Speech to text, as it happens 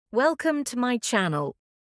Welcome to my channel.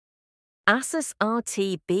 Asus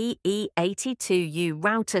RT BE82U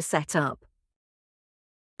router setup.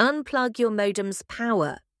 Unplug your modem's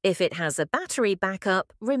power. If it has a battery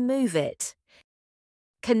backup, remove it.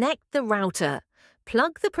 Connect the router.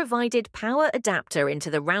 Plug the provided power adapter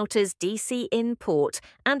into the router's DC in port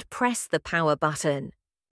and press the power button.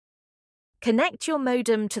 Connect your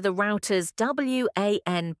modem to the router's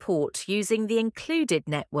WAN port using the included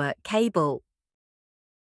network cable.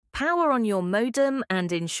 Power on your modem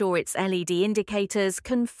and ensure its LED indicators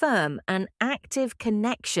confirm an active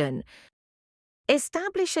connection.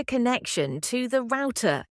 Establish a connection to the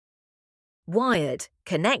router. Wired,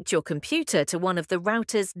 connect your computer to one of the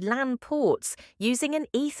router's LAN ports using an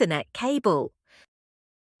Ethernet cable.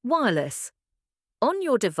 Wireless. On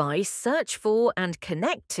your device, search for and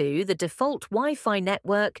connect to the default Wi-Fi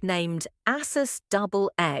network named Asus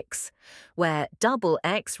XX, where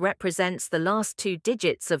XX represents the last two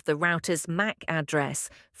digits of the router's MAC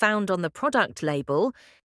address found on the product label.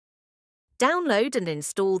 Download and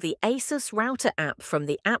install the Asus Router app from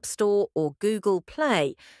the App Store or Google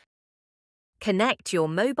Play. Connect your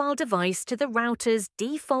mobile device to the router's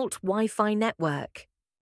default Wi-Fi network.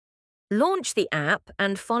 Launch the app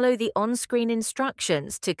and follow the on-screen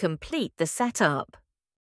instructions to complete the setup.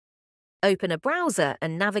 Open a browser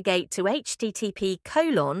and navigate to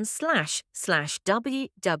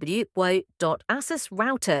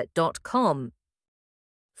http://www.asusrouter.com.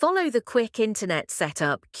 Follow the quick internet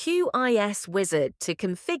setup QIS wizard to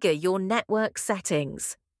configure your network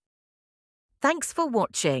settings. Thanks for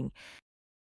watching.